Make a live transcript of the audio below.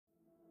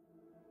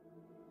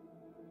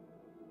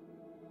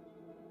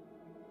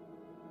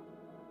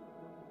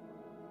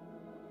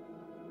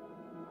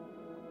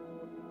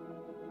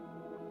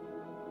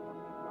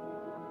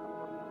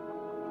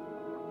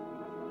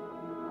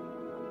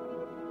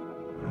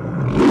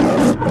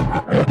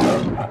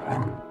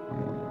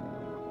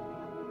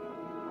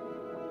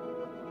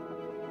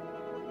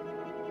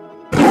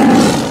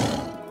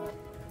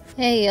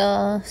Hey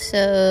y'all,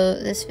 so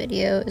this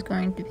video is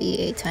going to be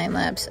a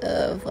time-lapse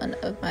of one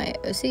of my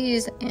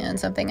OCs and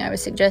something I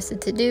was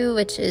suggested to do,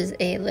 which is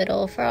a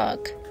little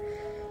frog.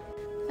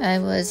 I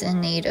was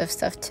in need of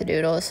stuff to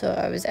doodle, so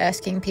I was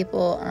asking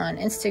people on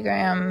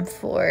Instagram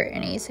for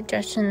any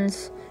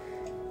suggestions,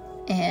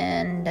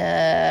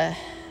 and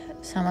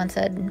someone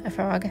said a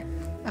frog,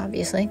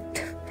 obviously.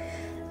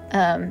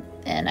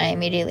 And I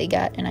immediately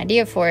got an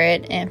idea for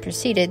it and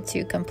proceeded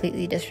to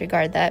completely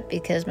disregard that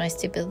because my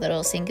stupid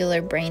little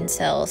singular brain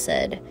cell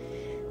said,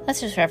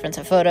 let's just reference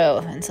a photo,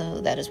 and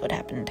so that is what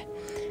happened.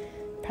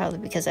 Probably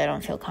because I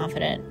don't feel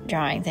confident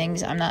drawing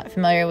things I'm not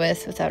familiar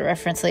with without a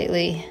reference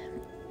lately,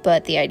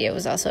 but the idea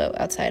was also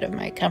outside of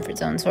my comfort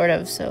zone, sort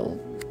of, so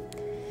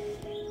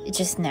it's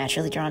just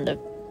naturally drawn to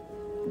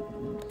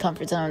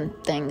comfort zone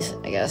things,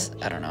 I guess.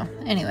 I don't know.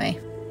 Anyway.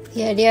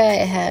 The idea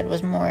I had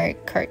was more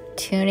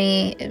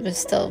cartoony. It was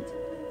still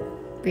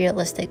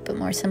realistic, but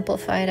more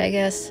simplified, I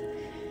guess.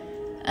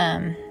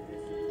 I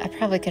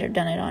probably could have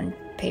done it on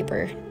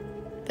paper,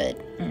 but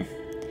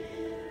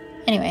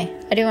anyway,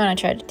 I do want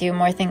to try to do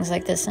more things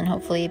like this and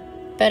hopefully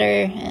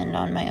better and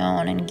on my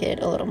own and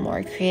get a little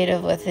more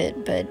creative with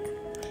it, but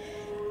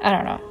I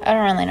don't know. I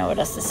don't really know what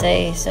else to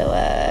say, so,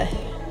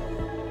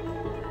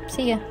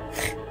 see ya.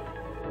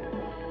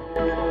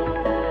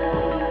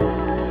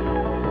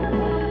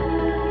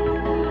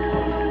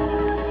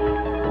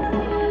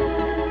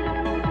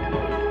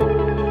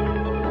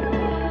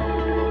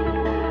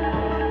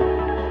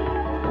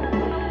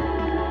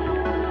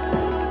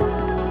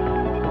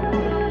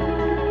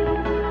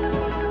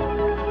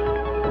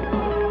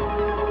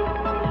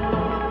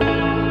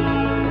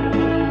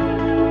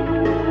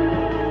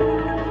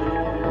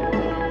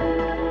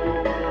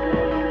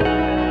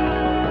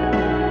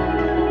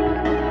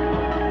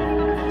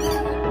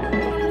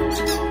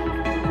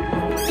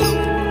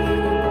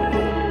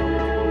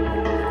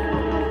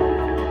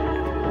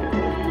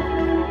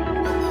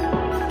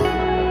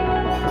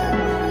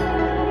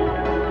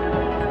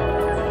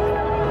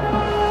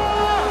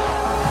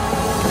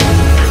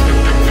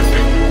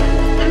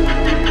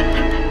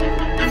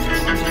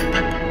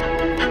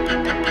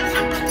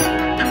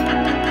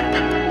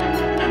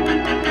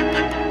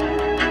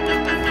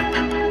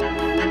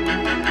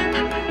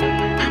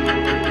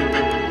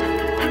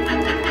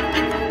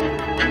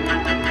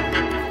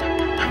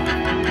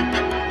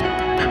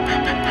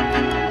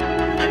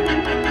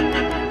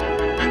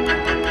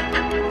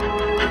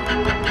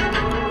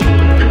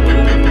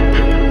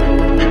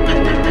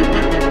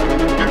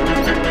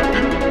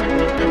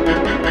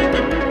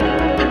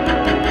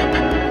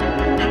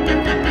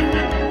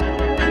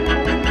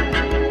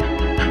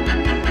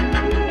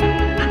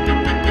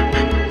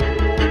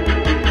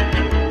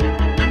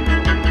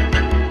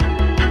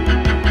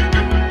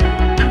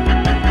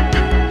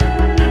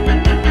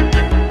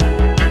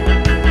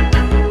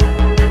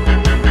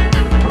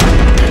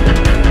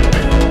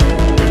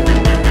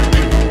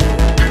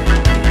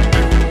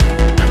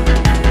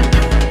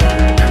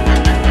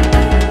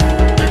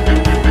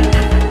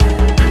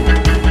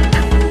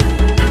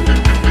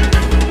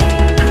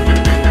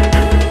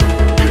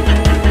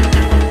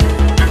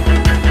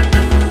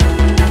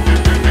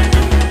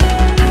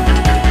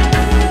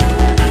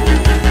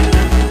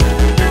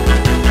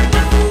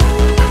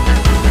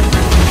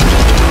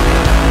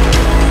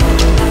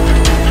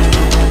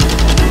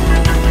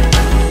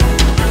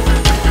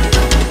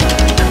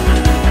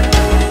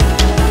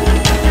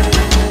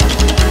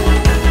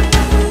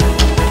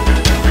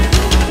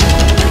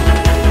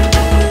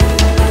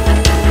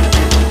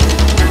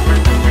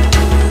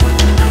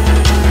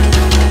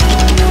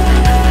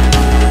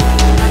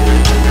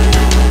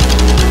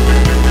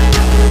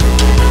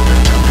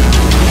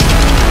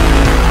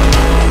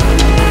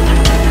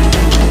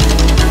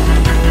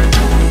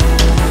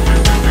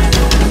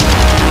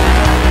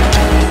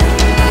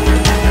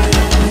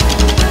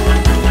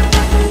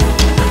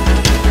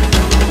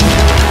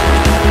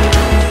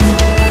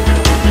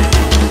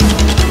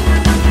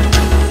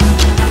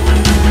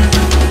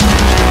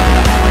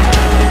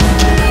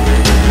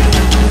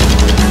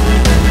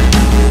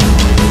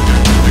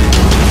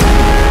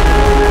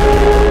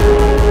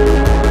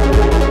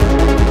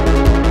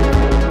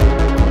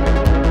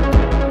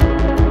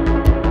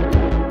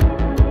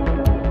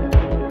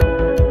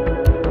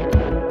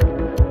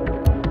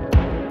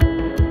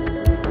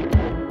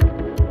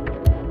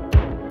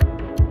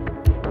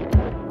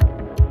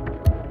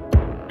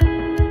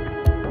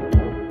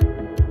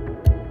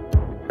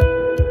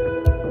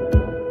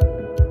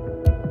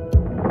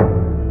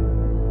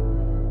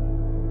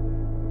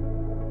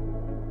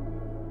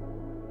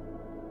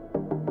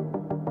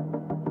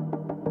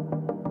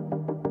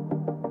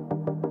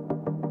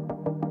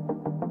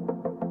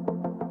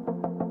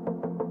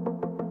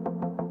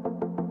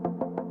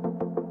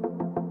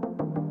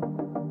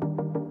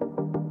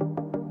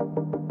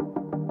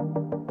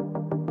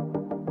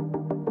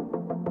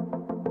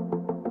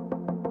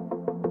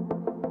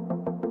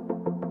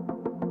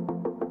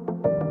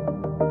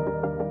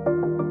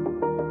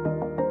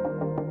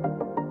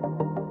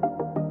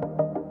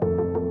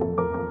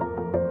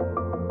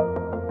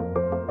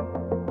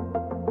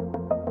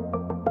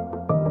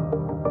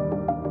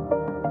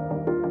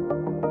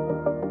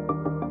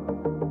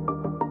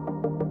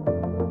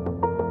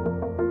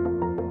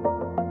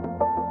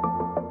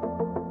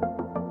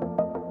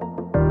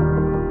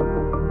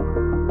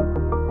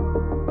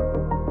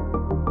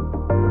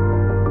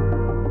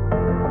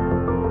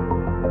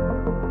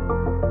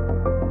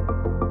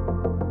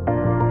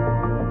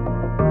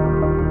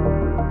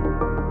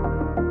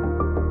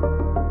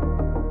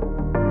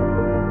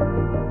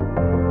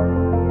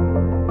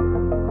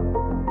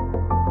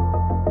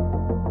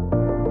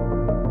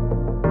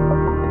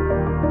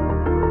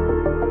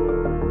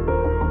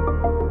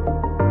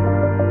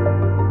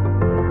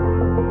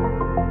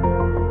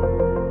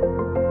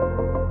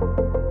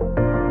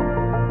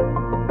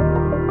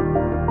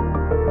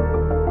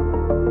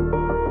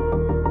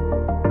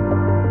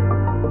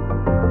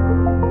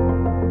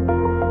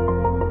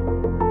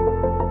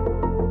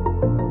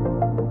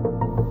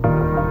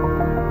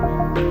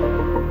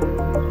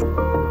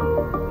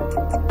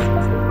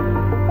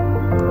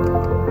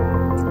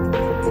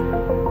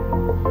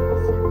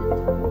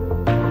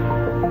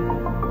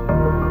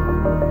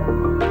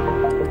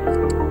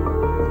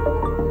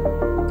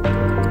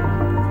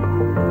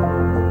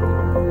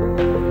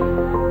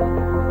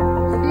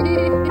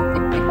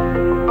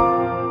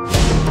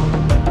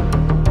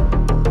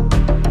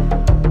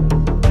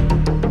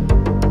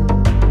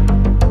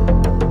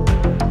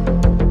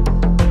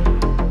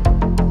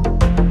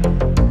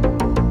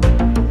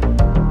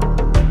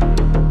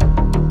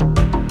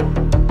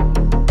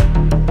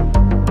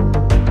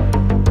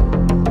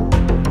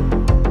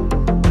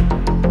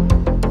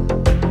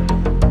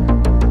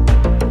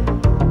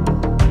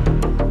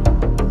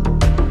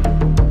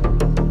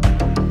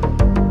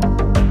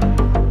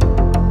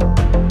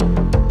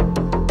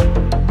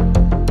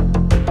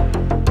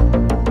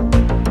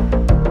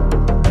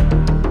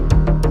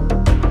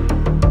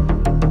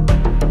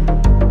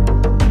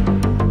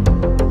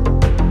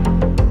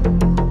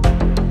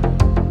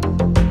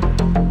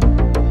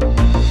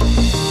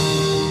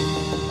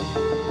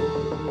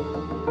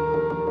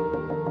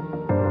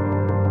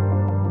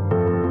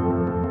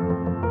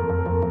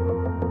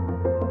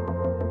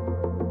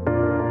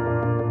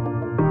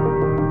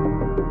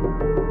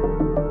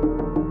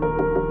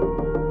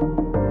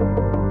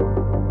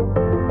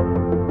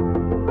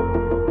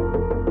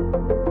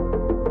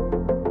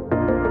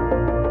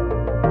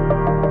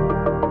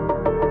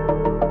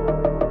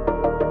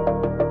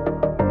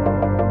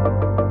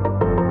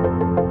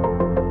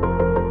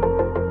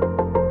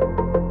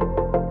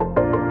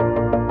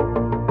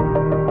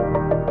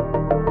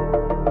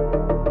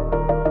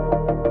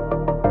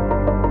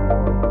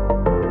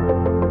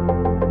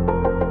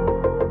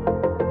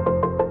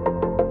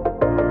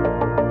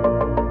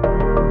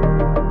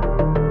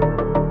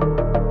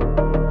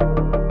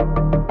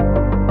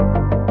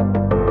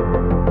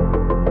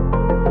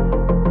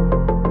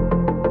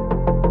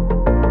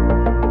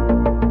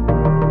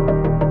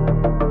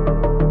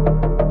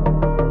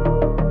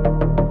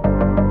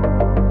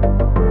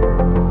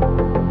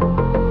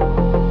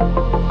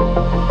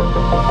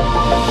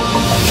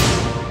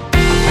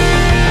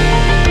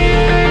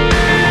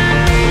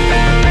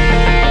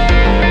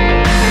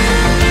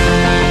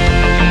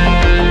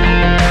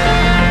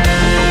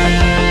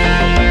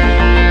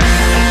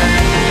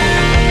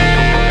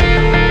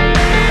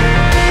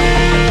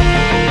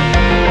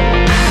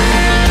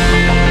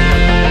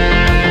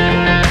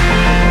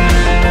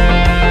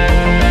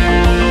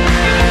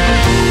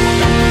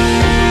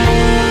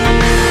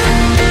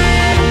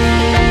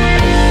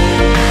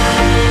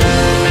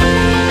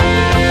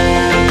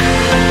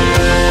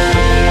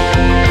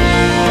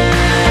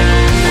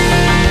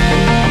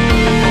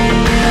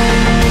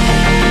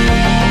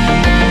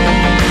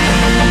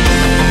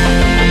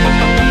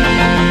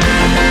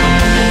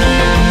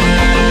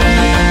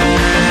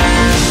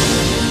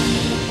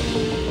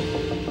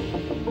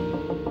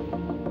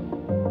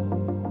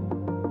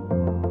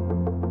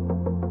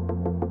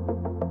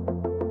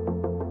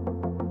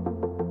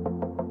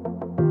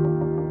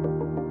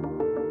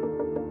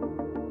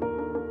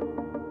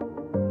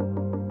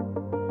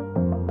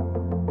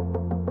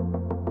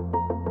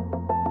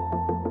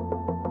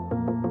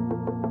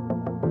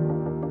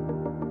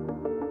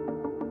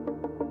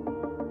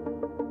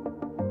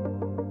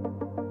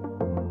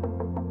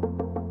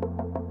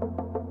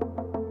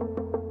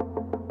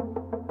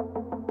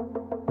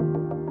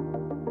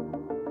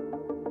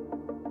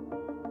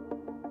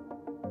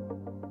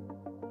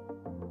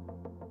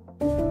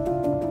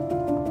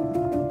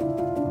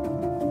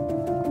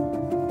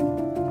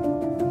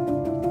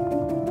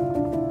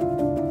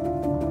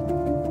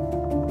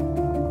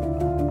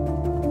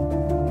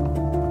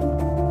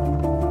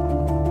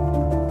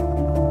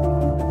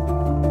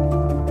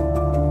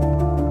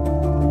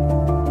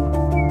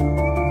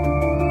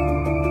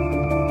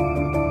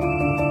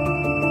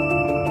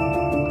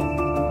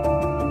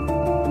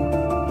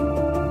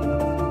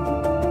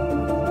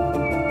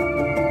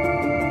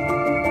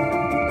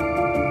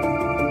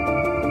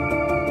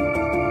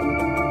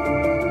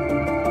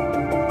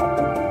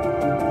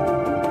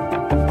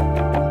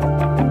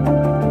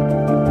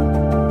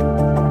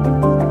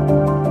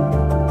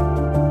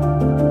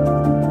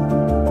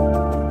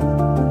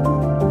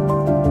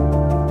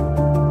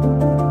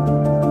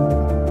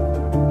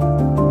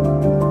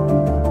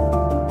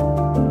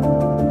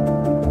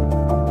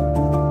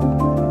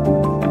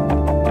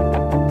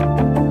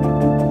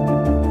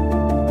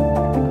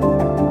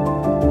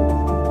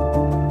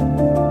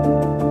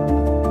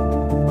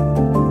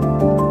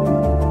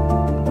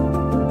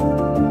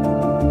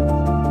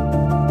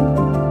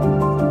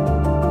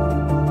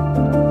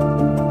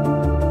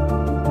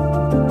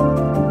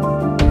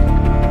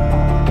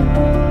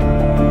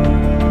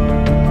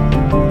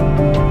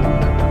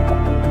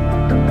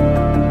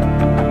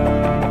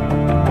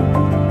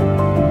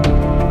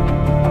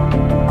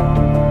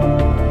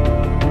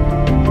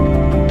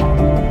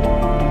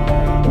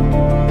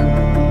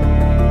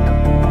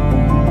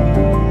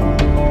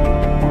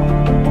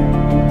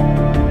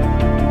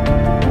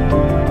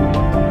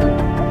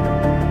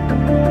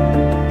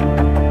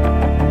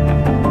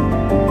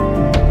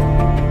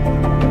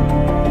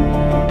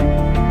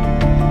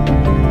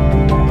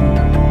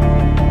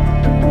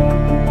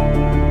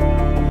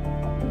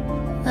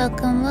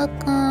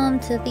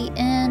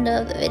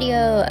 end of the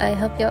video. I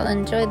hope y'all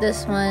enjoyed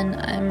this one.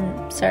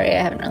 I'm sorry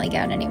I haven't really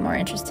gotten any more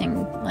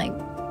interesting, like,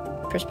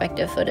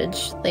 perspective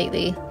footage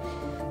lately.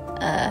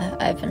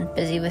 I've been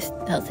busy with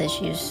health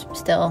issues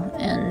still,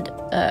 and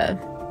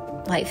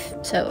life,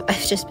 so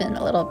I've just been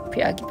a little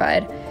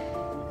preoccupied.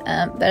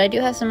 But I do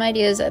have some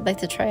ideas I'd like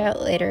to try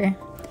out later.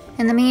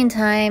 In the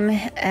meantime,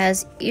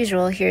 as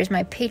usual, here's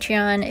my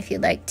Patreon if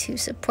you'd like to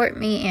support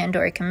me and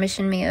or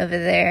commission me over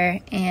there.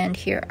 And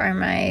here are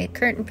my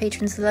current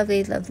patrons'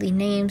 lovely, lovely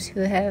names who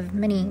have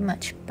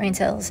much brain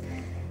cells.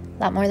 A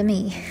lot more than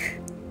me.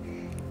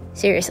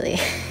 Seriously.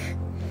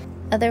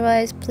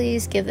 Otherwise,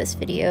 please give this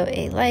video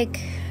a like,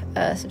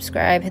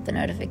 subscribe, hit the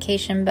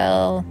notification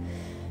bell,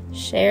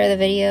 share the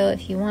video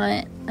if you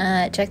want,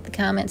 check the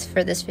comments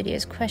for this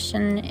video's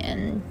question,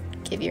 and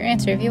give your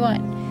answer if you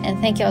want. And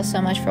thank y'all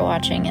so much for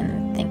watching,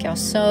 and thank y'all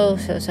so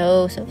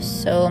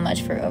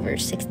much for over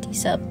 60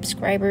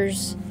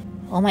 subscribers.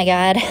 Oh my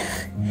god.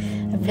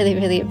 I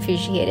really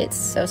appreciate it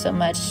so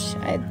much.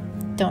 I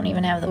don't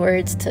even have the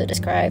words to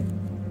describe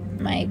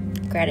my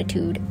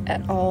gratitude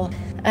at all.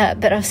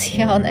 But I'll see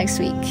y'all next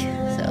week.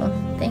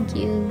 So thank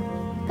you.